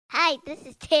Hi, this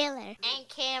is Taylor. And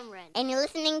Cameron. And you're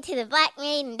listening to the Black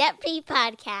Married and Debt Free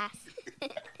Podcast.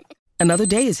 Another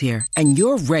day is here, and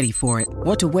you're ready for it.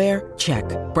 What to wear? Check.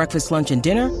 Breakfast, lunch, and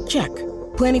dinner? Check.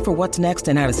 Planning for what's next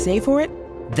and how to save for it?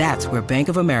 That's where Bank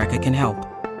of America can help.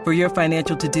 For your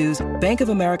financial to-dos, Bank of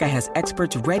America has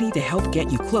experts ready to help get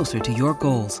you closer to your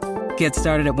goals. Get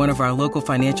started at one of our local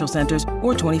financial centers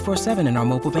or 24/7 in our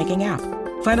mobile banking app.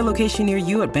 Find a location near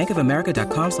you at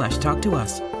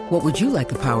bankofamerica.com/talktous. What would you like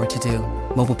the power to do?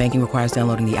 Mobile banking requires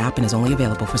downloading the app and is only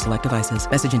available for select devices.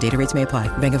 Message and data rates may apply.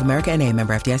 Bank of America N.A.,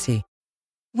 member FDIC.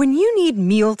 When you need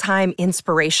mealtime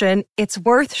inspiration, it's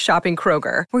worth shopping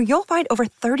Kroger, where you'll find over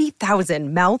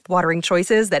 30,000 mouth-watering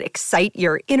choices that excite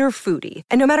your inner foodie.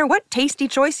 And no matter what tasty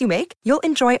choice you make, you'll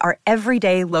enjoy our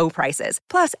everyday low prices,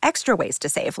 plus extra ways to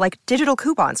save, like digital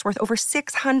coupons worth over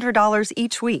 $600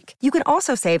 each week. You can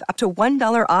also save up to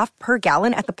 $1 off per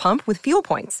gallon at the pump with fuel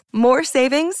points. More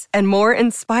savings and more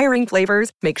inspiring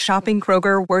flavors make shopping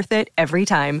Kroger worth it every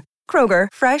time. Kroger,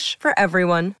 fresh for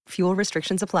everyone. Fuel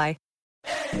restrictions apply.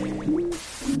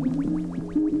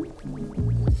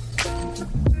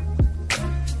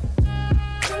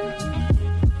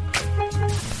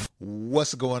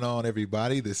 What's going on,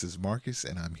 everybody? This is Marcus,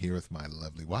 and I'm here with my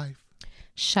lovely wife,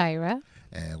 Shira.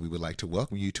 And we would like to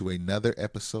welcome you to another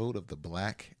episode of the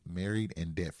Black Married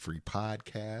and Debt Free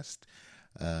Podcast.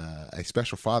 A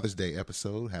special Father's Day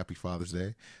episode. Happy Father's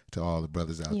Day to all the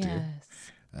brothers out there.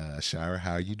 Shira,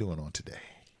 how are you doing on today?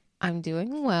 I'm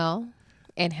doing well.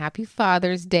 And happy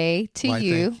Father's Day to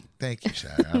you. Thank you,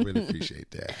 Shira. I really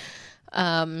appreciate that.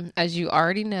 As you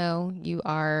already know, you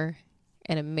are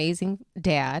an amazing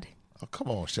dad. Oh, come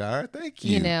on, Shira. Thank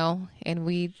you. You know, and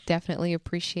we definitely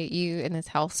appreciate you in this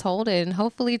household. And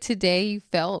hopefully today you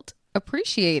felt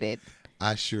appreciated.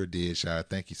 I sure did, Shira.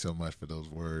 Thank you so much for those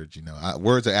words. You know,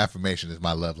 words of affirmation is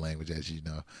my love language, as you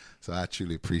know. So I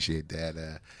truly appreciate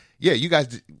that. Yeah, you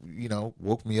guys, you know,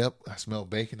 woke me up. I smelled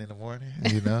bacon in the morning.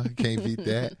 You know, can't beat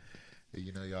that.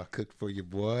 You know, y'all cooked for your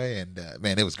boy. And,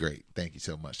 man, it was great. Thank you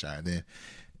so much, Shira. And then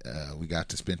we got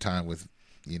to spend time with,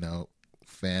 you know,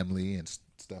 family and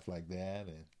stuff like that.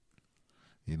 And,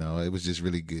 you know, it was just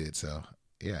really good. So,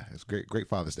 yeah, it was great. Great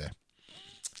Father's Day.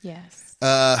 Yes.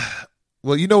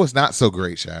 Well, you know, it's not so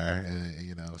great, Shira.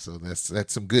 You know, so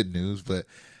that's some good news. But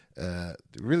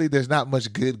really, there's not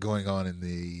much good going on in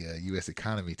the U.S.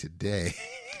 economy today.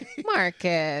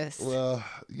 Marcus. Well,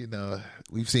 you know,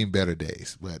 we've seen better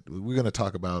days, but we're going to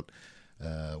talk about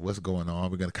what's going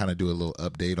on. We're going to kind of do a little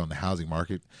update on the housing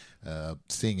market,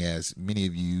 seeing as many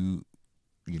of you,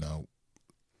 you know,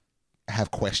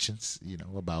 have questions, you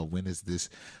know, about when is this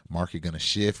market going to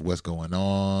shift, what's going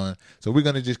on. So we're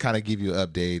going to just kind of give you an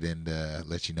update and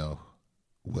let you know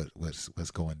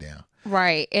what's going down.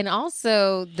 Right. And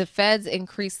also the Feds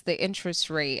increased the interest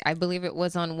rate. I believe it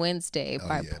was on Wednesday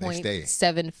by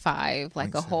 0.75,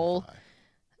 like a whole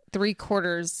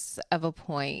 3/4 of a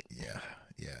point. Yeah.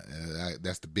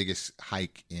 That's the biggest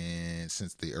hike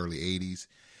since the early 80s.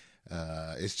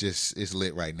 It's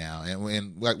lit right now.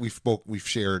 And like we've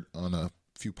shared on a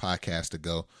few podcasts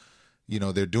ago, you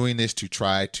know, they're doing this to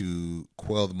try to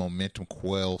quell the momentum,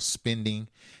 quell spending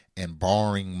and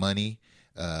borrowing money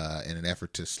in an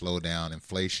effort to slow down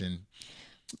inflation.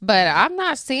 But I'm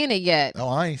not seeing it yet. Oh,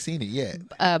 I ain't seen it yet.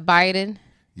 Biden.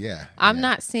 Yeah. I'm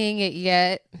not seeing it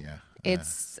yet. Yeah.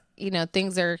 It's, you know,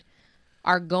 things are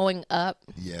going up.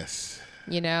 Yes.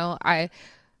 You know, I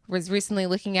was recently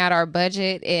looking at our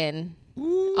budget and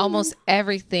almost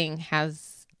everything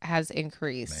has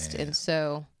increased. Man. And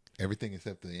so everything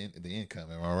except the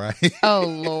income, am I right? Oh,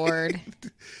 Lord.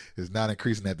 It's not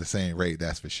increasing at the same rate,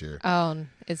 that's for sure. Oh,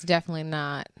 it's definitely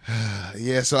not.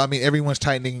 Yeah, so I mean, everyone's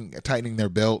tightening their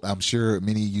belt. I'm sure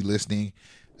many of you listening,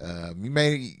 you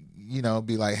may, you know,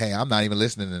 be like, hey, I'm not even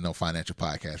listening to no financial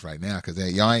podcast right now because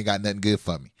y'all ain't got nothing good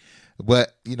for me.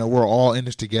 But, you know, we're all in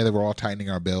this together. We're all tightening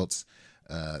our belts.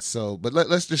 But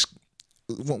let's just,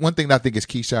 one thing that I think is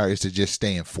key, Shira, is to just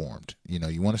stay informed. You know,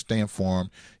 you want to stay informed.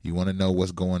 You want to know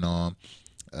what's going on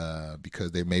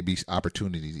because there may be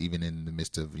opportunities even in the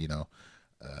midst of, you know,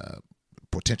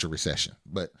 potential recession.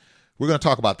 But we're going to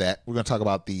talk about that. We're going to talk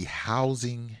about the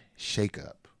housing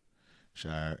shakeup,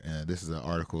 Shira. And this is an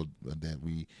article that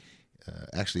we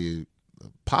actually a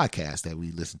podcast that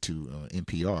we listened to on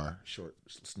NPR, short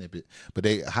snippet. But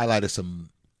they highlighted some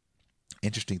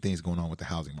interesting things going on with the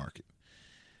housing market.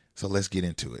 So let's get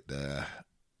into it.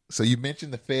 So you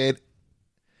mentioned the Fed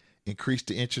increased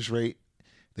the interest rate.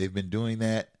 They've been doing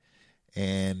that.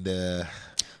 And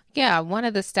yeah, one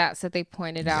of the stats that they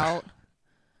pointed out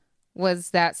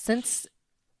was that since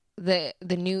the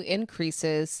new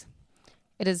increases,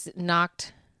 it has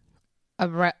knocked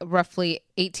roughly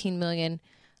 18 million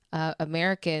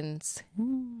Americans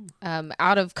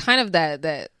out of kind of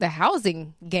the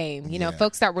housing game. You know,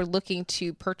 folks that were looking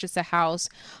to purchase a house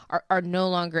are no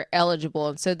longer eligible.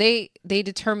 And so they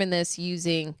determine this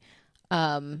using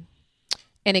an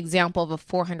example of a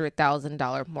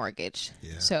 $400,000 mortgage.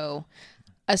 Yeah. So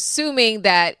assuming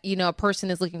that, you know, a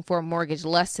person is looking for a mortgage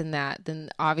less than that, then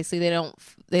obviously they don't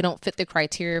fit the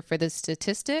criteria for this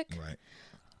statistic. Right.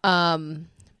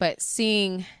 But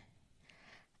seeing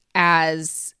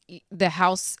as the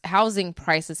housing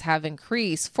prices have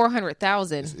increased,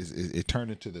 400,000. It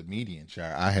turned into the median.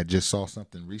 I had just saw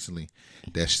something recently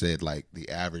that said like the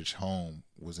average home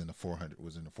was in the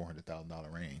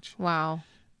 $400,000 range. Wow.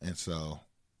 And so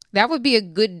that would be a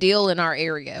good deal in our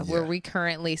area where we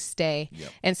currently stay. Yep.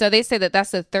 And so they say that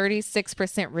that's a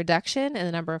 36% reduction in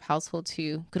the number of households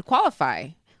who could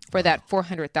qualify for that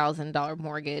 $400,000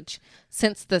 mortgage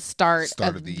since the start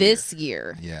of this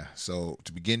year. Yeah. So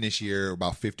to begin this year,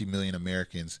 about 50 million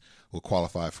Americans will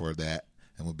qualify for that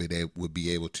and would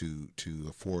be able to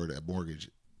afford a mortgage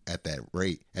at that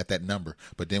rate, at that number.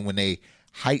 But then when they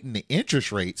heighten the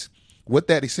interest rates, what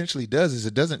that essentially does is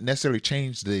it doesn't necessarily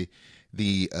change it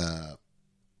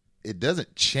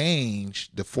doesn't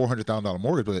change the $400,000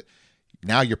 mortgage, but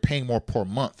now you're paying more per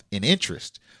month in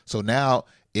interest. So now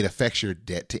it affects your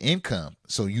debt to income.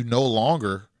 So you no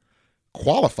longer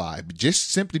qualify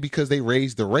just simply because they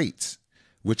raised the rates,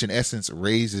 which in essence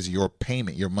raises your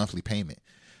payment, your monthly payment.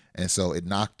 And so it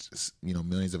knocked, you know,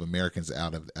 millions of Americans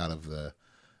out of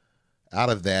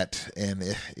that. And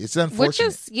it's unfortunate. Which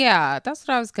is, that's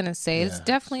what I was going to say. Yeah. It's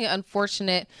definitely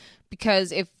unfortunate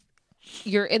because if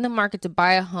you're in the market to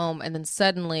buy a home and then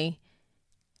suddenly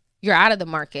you're out of the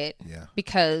market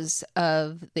because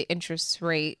of the interest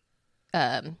rate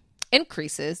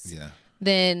increases,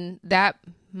 then that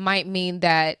might mean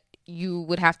that you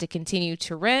would have to continue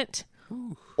to rent.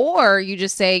 Ooh. Or you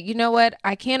just say, you know what,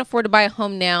 I can't afford to buy a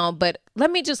home now, but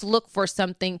let me just look for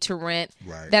something to rent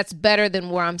that's better than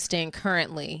where I'm staying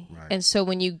currently. Right. And so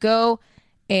when you go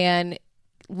and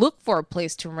look for a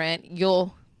place to rent,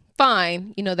 you'll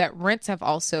find, you know, that rents have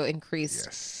also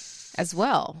increased as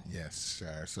well. Yes,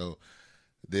 sure. So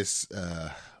this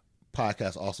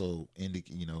podcast also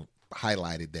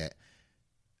highlighted that,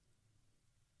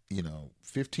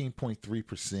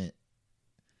 15.3%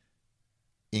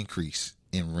 increase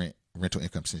in rental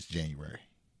income since January.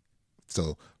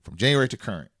 So from January to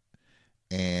current,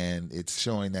 and it's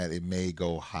showing that it may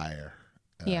go higher.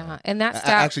 And that's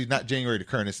actually not January to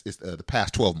current. It's the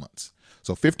past 12 months.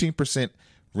 So 15%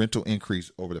 rental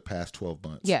increase over the past 12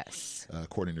 months. Yes,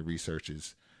 according to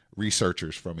researchers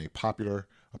from a popular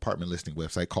apartment listing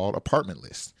website called Apartment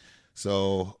List.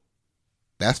 So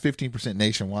that's 15%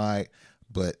 nationwide,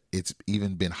 but it's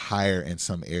even been higher in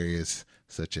some areas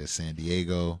such as San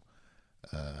Diego,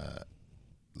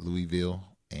 Louisville,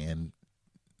 and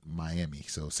Miami.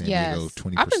 So San Diego,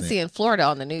 20%. I've been seeing Florida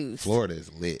on the news. Florida is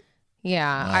lit.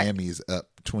 Yeah. Miami is up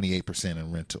 28%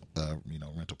 in rental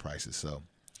prices. So.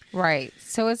 Right.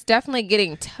 So it's definitely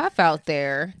getting tough out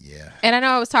there. Yeah. And I know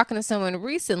I was talking to someone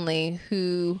recently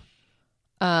who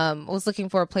was looking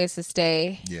for a place to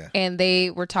stay. Yeah. And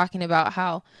they were talking about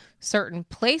how certain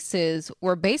places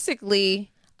were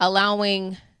basically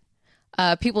allowing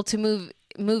people to move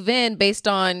in based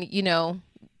on,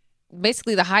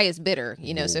 basically the highest bidder,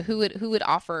 so who would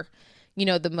offer,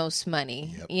 the most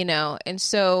money, and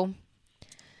so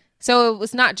it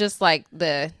was not just like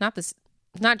not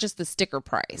just the sticker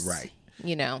price, right?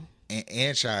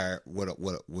 And Shire, what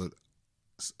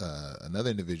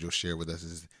another individual shared with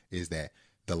us is that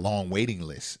the long waiting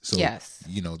list. So yes,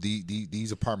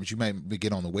 these apartments, you might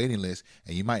get on the waiting list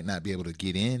and you might not be able to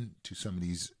get in to some of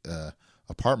these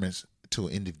apartments till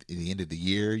the end of the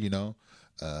year,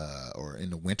 or in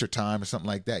the winter time or something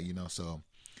like that, So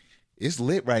it's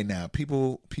lit right now.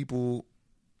 People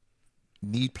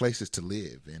need places to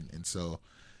live, and so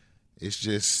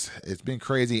it's been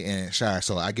crazy. And Shire,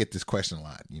 so I get this question a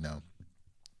lot.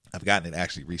 I've gotten it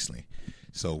actually recently.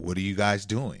 So what are you guys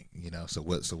doing? So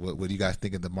what do you guys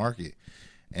think of the market?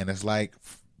 And it's like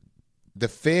the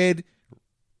Fed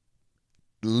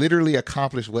literally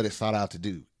accomplished what it sought out to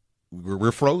do.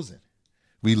 We're frozen.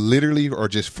 We literally are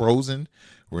just frozen.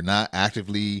 We're not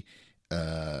actively,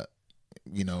 we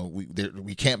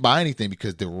can't buy anything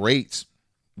because the rates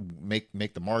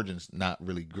make the margins not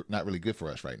really good for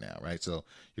us right now, right? So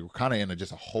you're kind of in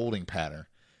just a holding pattern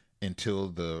until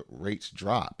the rates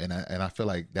drop, and I feel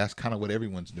like that's kind of what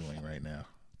everyone's doing right now.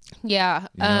 Yeah,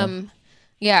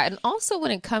 yeah, and also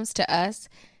when it comes to us,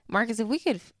 Marcus, if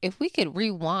we could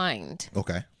rewind,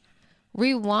 okay,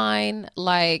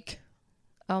 like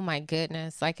Oh my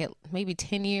goodness, like maybe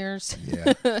 10 years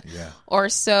Yeah, yeah. or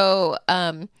so.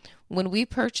 When we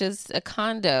purchased a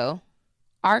condo,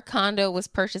 our condo was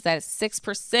purchased at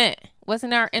 6%.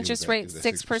 Wasn't our interest rate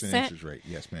 6%? Interest rate.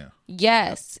 Yes, ma'am.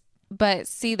 Yes. Yep. But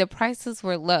see, the prices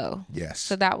were low. Yes.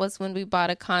 So that was when we bought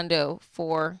a condo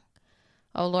for,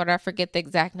 oh Lord, I forget the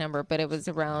exact number, but it was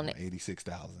around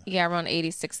 $86,000. Yeah, around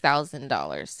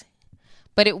 $86,000.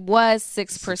 But it was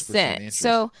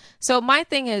 6%. So my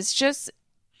thing is just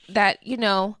that, you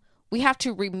know, we have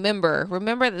to remember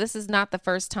that this is not the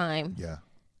first time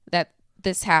that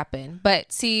this happened.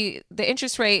 But see, the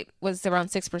interest rate was around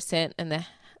 6%, and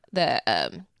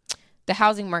the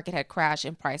housing market had crashed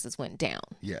and prices went down.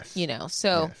 Yes. You know,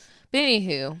 so but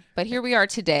anywho, but here we are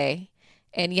today,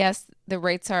 and yes, the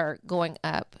rates are going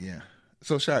up. Yeah.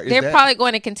 So Shar, they're probably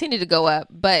going to continue to go up,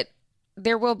 but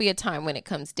there will be a time when it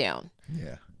comes down.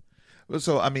 Yeah.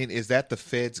 So, I mean, is that the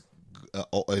Fed's,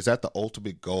 is that the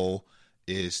ultimate goal,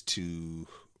 is to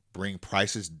bring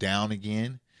prices down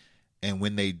again? And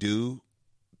when they do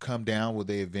come down, will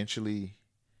they eventually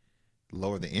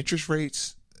lower the interest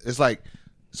rates? It's like,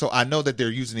 so I know that they're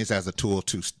using this as a tool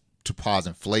to pause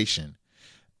inflation.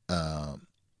 But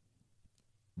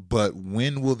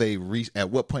when will they at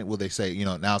what point will they say, you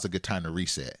know, now's a good time to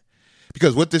reset?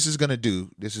 Because what this is going to do,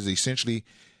 this is essentially,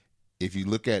 if you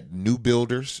look at new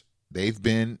builders, they've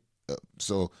been,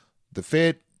 so the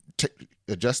Fed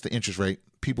adjusts the interest rate.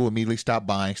 People immediately stop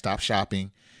buying, stop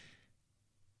shopping.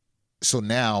 So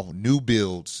now new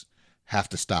builds have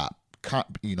to stop.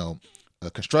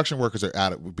 Construction workers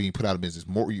are being put out of business.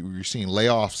 You're seeing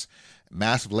layoffs,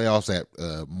 massive layoffs at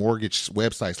mortgage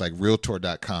websites like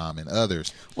Realtor.com and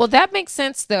others. Well, that makes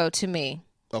sense, though, to me.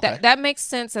 Okay. That makes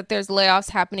sense that there's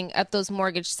layoffs happening at those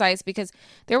mortgage sites, because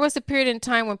there was a period in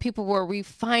time when people were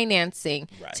refinancing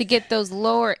to get those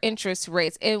lower interest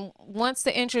rates. And once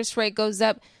the interest rate goes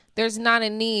up, there's not a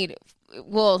need.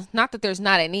 Well, not that there's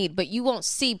not a need, but you won't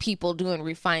see people doing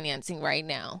refinancing right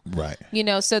now. Right. You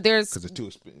know, so there's... Because it's too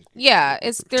expensive. Yeah.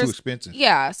 Too expensive.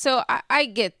 Yeah. So I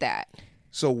get that.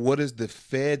 So what is the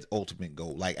Fed's ultimate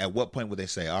goal? Like, at what point would they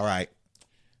say, all right,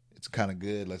 it's kind of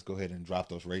good, let's go ahead and drop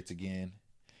those rates again?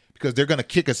 Because they're going to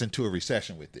kick us into a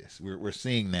recession with this. We're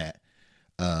seeing that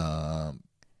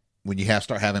when you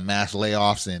start having mass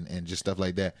layoffs and just stuff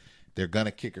like that, they're going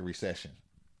to kick a recession,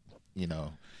 you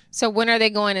know. So when are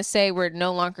they going to say we're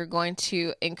no longer going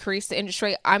to increase the interest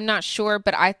rate? I'm not sure,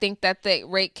 but I think that the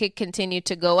rate could continue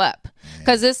to go up,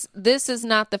 because this is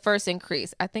not the first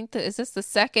increase. I think is this the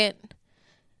second?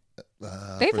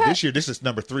 This year, this is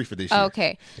number 3 for this year.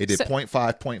 Okay. It did 0.5,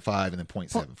 0.5, and then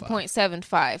 0.75.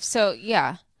 0.75. So,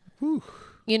 yeah. Whew.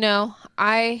 You know,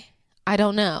 I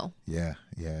don't know. Yeah.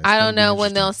 I don't know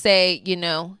when they'll say, you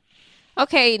know,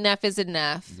 okay, enough is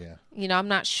enough. Yeah. You know, I'm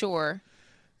not sure.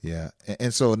 Yeah.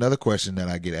 And so another question that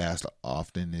I get asked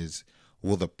often is,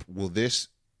 will this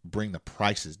bring the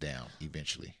prices down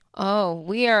eventually? Oh,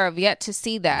 we are yet to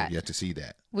see that. Yet to see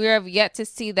that. We have yet to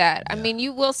see that. Yeah. I mean,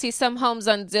 you will see some homes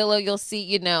on Zillow. You'll see,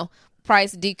 you know,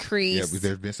 price decrease. Yeah,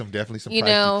 there's been definitely some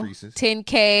price decreases.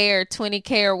 $10K or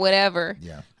 $20K or whatever.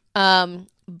 Yeah.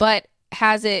 But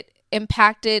has it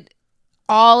impacted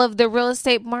all of the real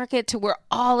estate market to where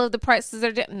all of the prices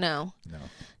are down?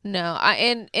 No.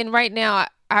 And right now,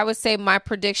 I would say my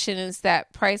prediction is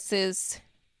that prices,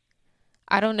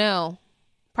 I don't know.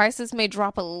 Prices may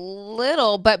drop a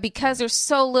little, but because there's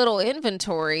so little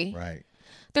inventory. Right.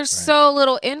 There's so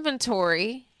little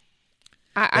inventory.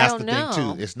 I don't know. That's the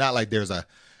thing too. It's not like there's a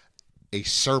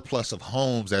surplus of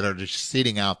homes that are just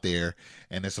sitting out there,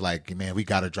 and it's like, man, we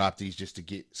got to drop these just to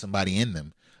get somebody in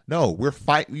them. No, we're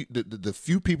fighting. The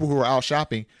few people who are out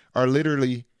shopping are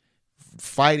literally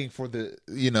fighting for the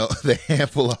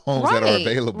handful of homes that are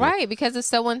available. Right, because if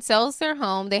someone sells their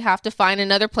home, they have to find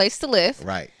another place to live.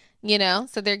 Right. You know,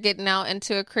 so they're getting out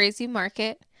into a crazy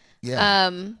market.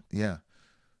 Yeah. Yeah.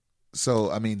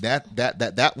 So I mean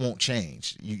that won't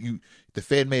change. The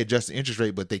Fed may adjust the interest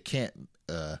rate, but they can't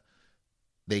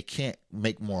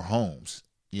make more homes.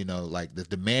 You know, like the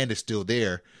demand is still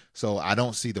there. So I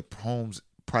don't see the homes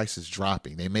prices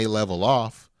dropping. They may level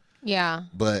off. Yeah.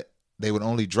 But they would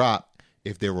only drop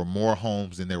if there were more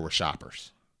homes than there were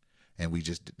shoppers. And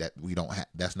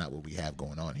that's not what we have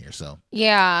going on here. So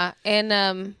yeah.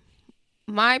 And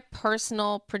my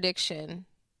personal prediction,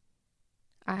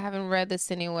 I haven't read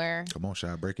this anywhere. Come on,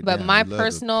 Shai, break it down. But my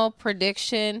personal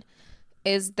prediction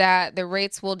is that the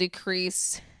rates will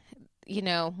decrease, you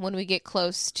know, when we get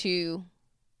close to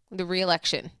the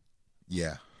re-election.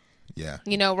 Yeah. Yeah.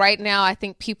 You know, right now I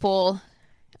think people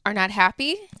are not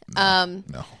happy. No.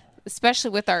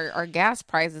 especially with our gas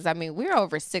prices. I mean, we're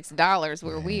over $6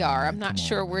 where we are. I'm not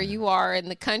sure where you are in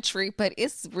the country, but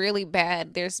it's really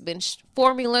bad. There's been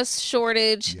formula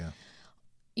shortage,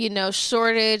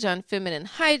 shortage on feminine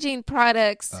hygiene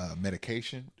products.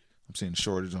 Medication. I'm seeing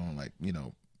shortage on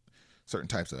certain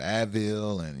types of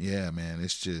Advil, and man,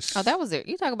 it's just. Oh, that was it.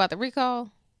 You talk about the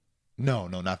recall? No,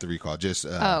 not the recall. Just.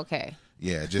 Okay.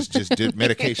 Yeah, just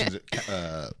medications.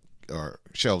 Or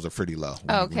shelves are pretty low.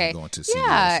 When you go into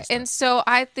CVS and so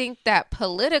I think that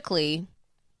politically,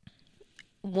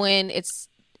 when it's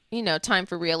time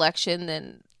for reelection,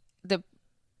 then the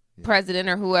president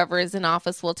or whoever is in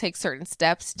office will take certain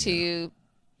steps to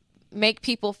make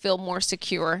people feel more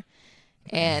secure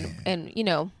and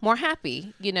more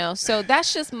happy. So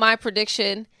that's just my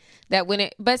prediction that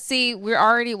but see, we're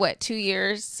already 2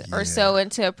 years or so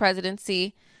into a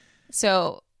presidency,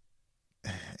 so.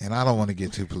 And I don't want to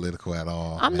get too political at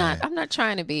all. I'm not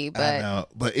trying to be, but I know,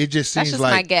 but it just seems that's just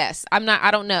like my guess. I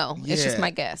don't know. It's just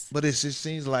my guess. But it just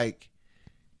seems like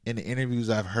in the interviews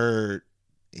I've heard,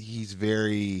 he's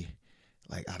very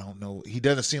I don't know. He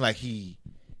doesn't seem like he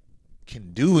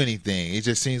can do anything. It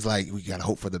just seems like we gotta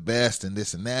hope for the best and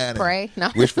this and that. Pray,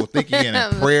 and wishful thinking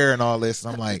and prayer and all this.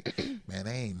 And I'm like, man,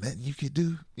 there ain't nothing you could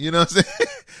do. You know what I'm saying?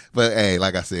 But hey,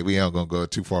 like I said, we ain't gonna go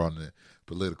too far on the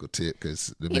political tip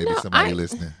because there may be somebody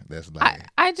listening that's like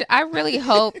I really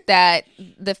hope that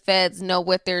the feds know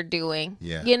what they're doing.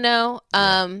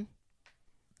 And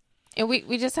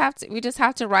we just have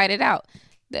to write it out.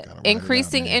 The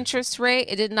increasing interest rate,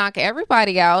 it did knock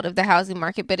everybody out of the housing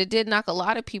market, but it did knock a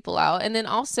lot of people out. And then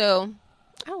also,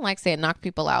 I don't like saying knock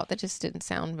people out, that just didn't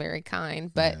sound very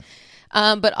kind, but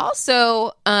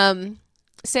also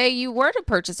say you were to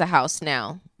purchase a house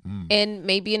now. And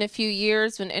maybe in a few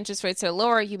years when interest rates are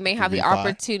lower, you may have the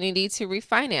opportunity to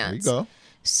refinance. There you go.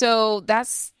 So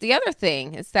that's the other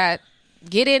thing is that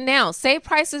get in now. Say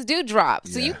prices do drop.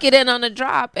 So you get in on a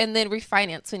drop and then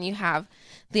refinance when you have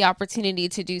the opportunity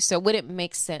to do so. Would it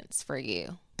make sense for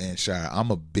you? And Shire, I'm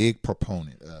a big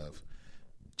proponent of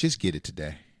just get it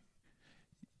today.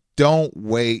 Don't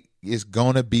wait. It's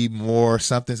going to be more.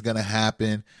 Something's going to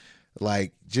happen.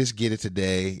 Just get it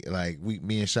today.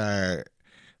 Me and Shire,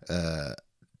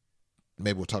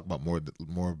 maybe we'll talk about more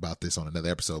about this on another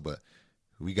episode, but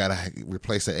we gotta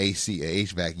replace an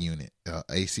HVAC unit,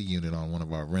 AC unit on one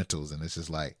of our rentals, and it's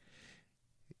just the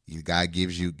guy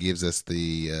gives us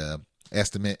the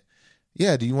estimate.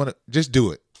 Yeah, do you want to just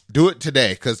do it? Do it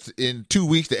today, because in 2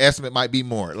 weeks the estimate might be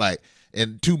more.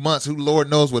 In 2 months, who Lord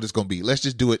knows what it's gonna be. Let's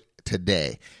just do it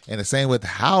today. And the same with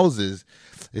houses.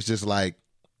 It's just maybe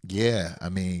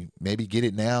get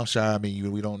it now, Shire.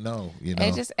 We don't know.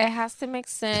 It has to make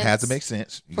sense. It has to make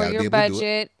sense. You for your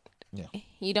budget.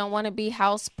 You don't want to be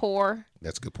house poor.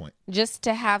 That's a good point. Just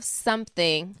to have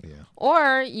something. Yeah.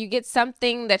 Or you get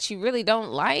something that you really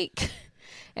don't like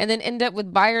and then end up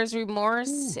with buyer's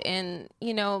remorse. Ooh. And,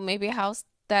 maybe a house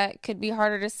that could be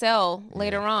harder to sell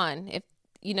later on. If,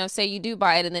 say you do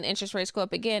buy it and then interest rates go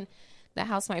up again, the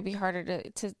house might be harder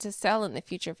to sell in the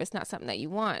future if it's not something that you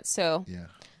want. So,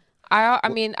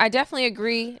 I definitely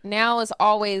agree. Now is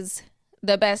always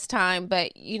the best time,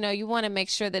 but you want to make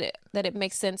sure that it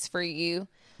makes sense for you,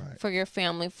 for your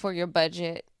family, for your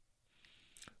budget.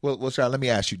 Well, Shire, let me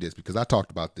ask you this, because I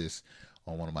talked about this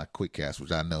on one of my quick casts,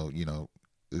 which I know,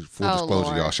 full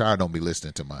disclosure, y'all, Shire don't be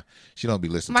listening to she don't be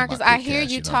listening Marcus, to my Marcus, I hear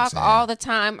you talk all the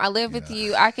time. I live with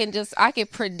you. I can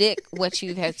predict what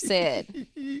you have said.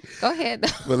 Go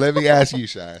ahead. Well, let me ask you,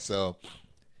 Shire. So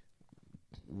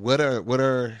what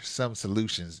are some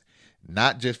solutions,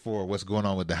 not just for what's going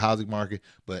on with the housing market,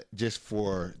 but just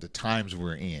for the times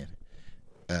we're in?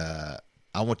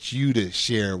 I want you to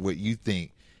share what you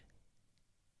think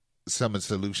some of the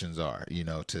solutions are,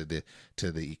 to the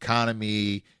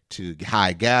economy, to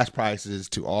high gas prices,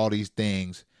 to all these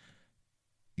things.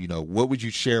 What would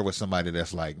you share with somebody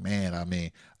that's like,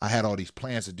 man, I had all these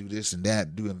plans to do this and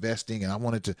that, do investing, and I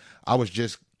was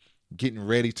just getting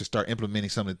ready to start implementing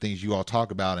some of the things you all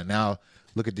talk about, and now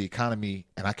look at the economy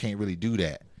and I can't really do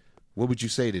that. What would you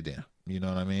say to them? You know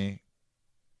what I mean?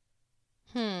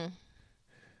 I'll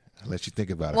let you think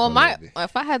about it. Well,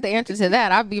 if I had the answer to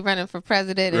that, I'd be running for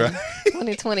president in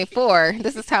 2024.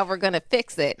 This is how we're going to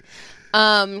fix it.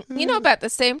 But at the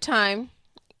same time,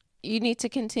 you need to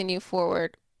continue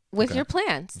forward with your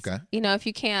plans. Okay. If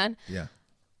you can. Yeah.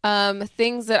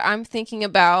 Things that I'm thinking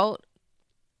about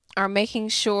are making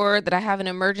sure that I have an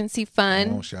emergency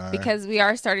fund, because we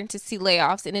are starting to see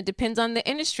layoffs, and it depends on the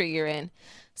industry you're in.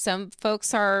 Some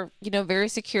folks are, very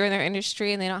secure in their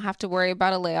industry and they don't have to worry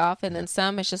about a layoff. And then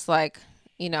some, it's just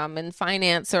I'm in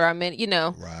finance, or I'm in,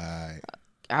 Right.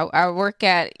 I work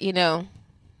at,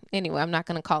 anyway, I'm not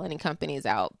going to call any companies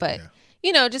out, but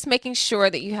just making sure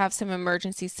that you have some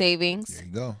emergency savings. There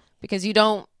you go. Because you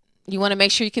want to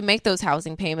make sure you can make those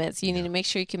housing payments. You need to make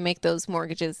sure you can make those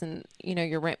mortgages and,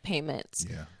 your rent payments.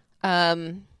 Yeah.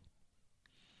 And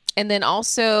then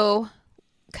also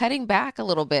cutting back a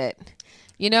little bit.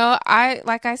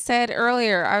 Like I said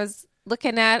earlier, I was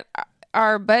looking at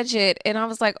our budget and I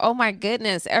was like, oh my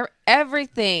goodness,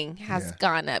 everything has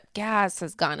gone up. Gas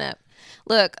has gone up.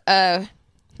 Look at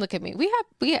me. We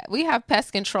have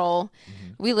pest control.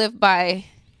 Mm-hmm. We live by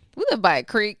a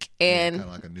creek and kind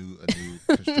of like a new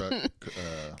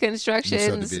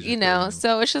constructions,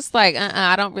 so it's just like,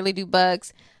 I don't really do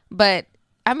bugs, but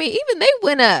I mean, even they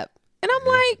went up and I'm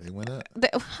like, they went up.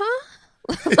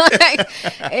 Like,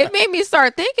 it made me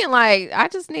start thinking like,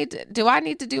 do I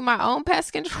need to do my own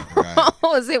pest control? Right.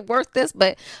 Is it worth this?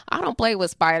 But I don't play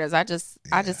with spiders. I just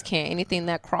can't. Anything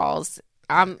that crawls,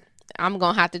 I'm going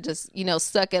to have to just,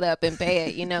 suck it up and pay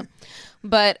it,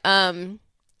 But,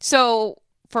 so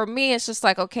for me, it's just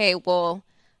like, okay, well,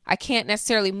 I can't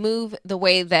necessarily move the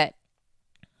way that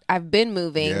I've been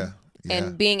moving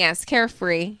and being as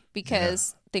carefree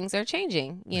because things are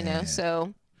changing, you know,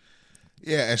 so.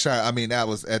 Yeah, and Shire, I mean,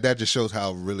 that just shows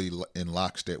how really in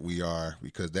lockstep we are,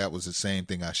 because that was the same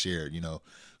thing I shared,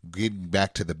 getting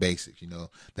back to the basics,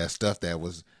 that stuff that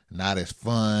was not as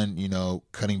fun,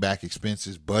 cutting back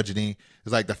expenses, budgeting.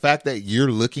 It's like the fact that you're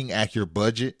looking at your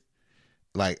budget,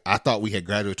 like I thought we had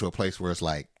graduated to a place where it's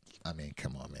like, I mean,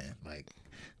 come on, man, like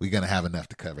we're going to have enough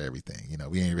to cover everything.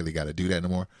 We ain't really got to do that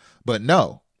anymore. But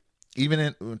no, even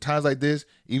in times like this,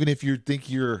 even if you think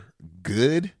you're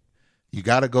good, you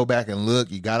got to go back and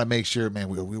look. You got to make sure, man,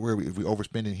 if we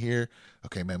overspending here,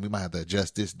 okay, man, we might have to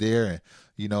adjust this there. And,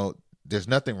 there's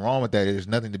nothing wrong with that. There's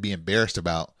nothing to be embarrassed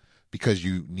about because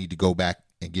you need to go back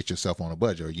and get yourself on a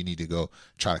budget, or you need to go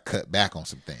try to cut back on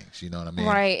some things. You know what I mean?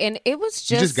 Right. And it was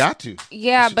just, you just got to.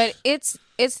 Yeah, but it's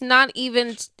not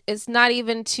even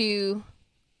to,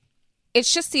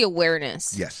 it's just the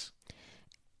awareness. Yes.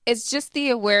 It's just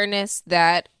the awareness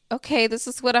that, okay, this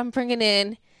is what I'm bringing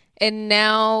in. And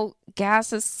now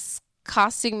gas is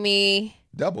costing me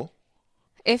double.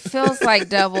 It feels like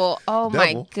double. Oh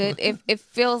my good. It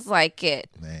feels like it.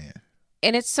 Man.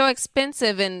 And it's so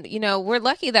expensive. And, we're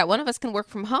lucky that one of us can work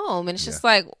from home. And it's just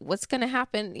like, what's going to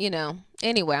happen?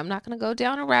 Anyway, I'm not going to go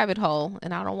down a rabbit hole.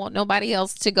 And I don't want nobody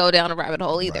else to go down a rabbit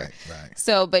hole either. Right.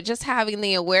 So, but just having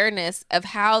the awareness of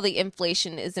how the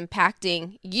inflation is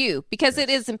impacting you, because it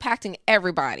is impacting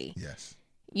everybody. Yes.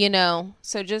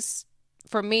 So just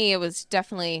for me, it was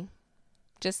definitely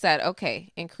just that,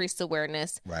 okay, increased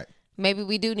awareness. Right. Maybe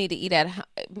we do need to eat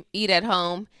at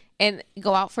home and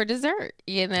go out for dessert,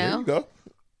 There you go.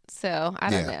 So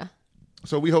I don't know.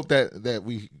 So we hope that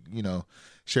we,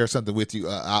 share something with you.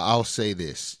 I'll say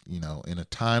this, in a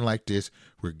time like this,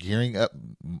 we're gearing up.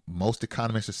 Most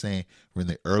economists are saying we're in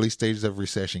the early stages of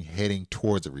recession, heading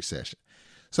towards a recession.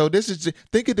 So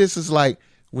think of this as like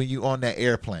when you on that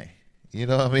airplane. You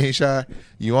know what I mean, Shire?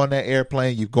 You on that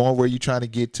airplane, you're going where you're trying to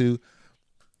get to,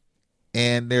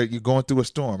 and you're going through a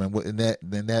storm, and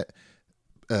then that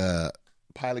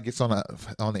pilot gets on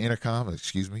the intercom.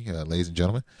 Excuse me, ladies and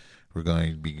gentlemen, we're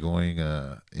going to be going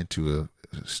into a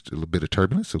little bit of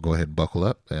turbulence, so go ahead and buckle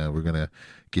up. We're gonna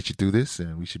get you through this,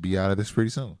 and we should be out of this pretty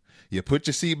soon. You put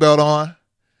your seatbelt on,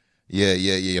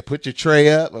 you put your tray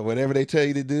up or whatever they tell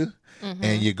you to do,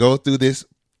 and you go through this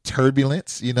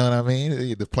turbulence. You know what I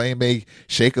mean? The plane may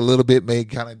shake a little bit, may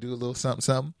kind of do a little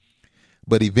something,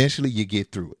 but eventually you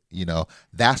get through it.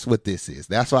 That's what this is.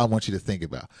 That's what I want you to think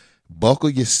about. Buckle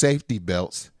your safety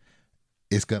belts.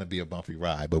 It's going to be a bumpy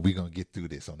ride, but we're going to get through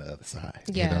this on the other side.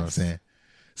 Yes. You know what I'm saying?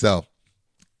 So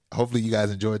hopefully you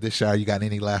guys enjoyed this, Shire. You got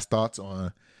any last thoughts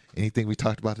on anything we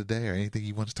talked about today or anything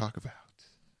you want to talk about?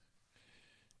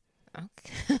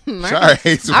 Okay. Shire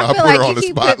hates when I put her on the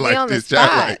spot like this.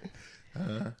 Shire,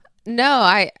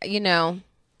 No.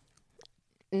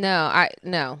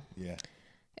 Yeah.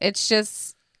 It's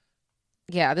just,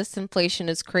 this inflation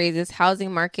is crazy. This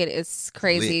housing market is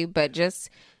crazy, but just,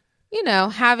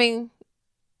 having,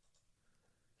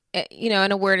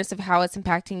 an awareness of how it's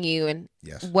impacting you and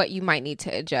what you might need to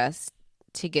adjust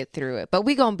to get through it. But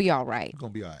we're going to be all right. We're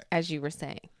going to be all right. As you were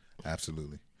saying.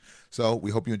 Absolutely. So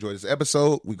we hope you enjoyed this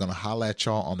episode. We're going to holla at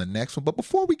y'all on the next one. But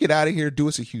before we get out of here, do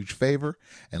us a huge favor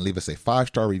and leave us a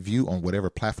 5-star review on whatever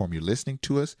platform you're listening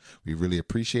to us. We really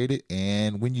appreciate it.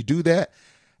 And when you do that,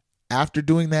 after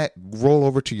doing that, roll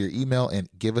over to your email and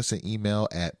give us an email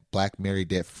at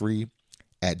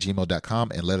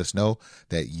blackmarriedebtfree@gmail.com and let us know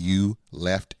that you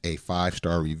left a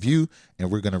 5-star review,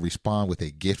 and we're going to respond with a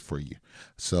gift for you.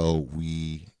 So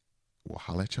we will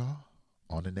holla at y'all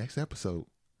on the next episode.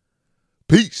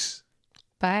 Peace.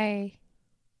 Bye.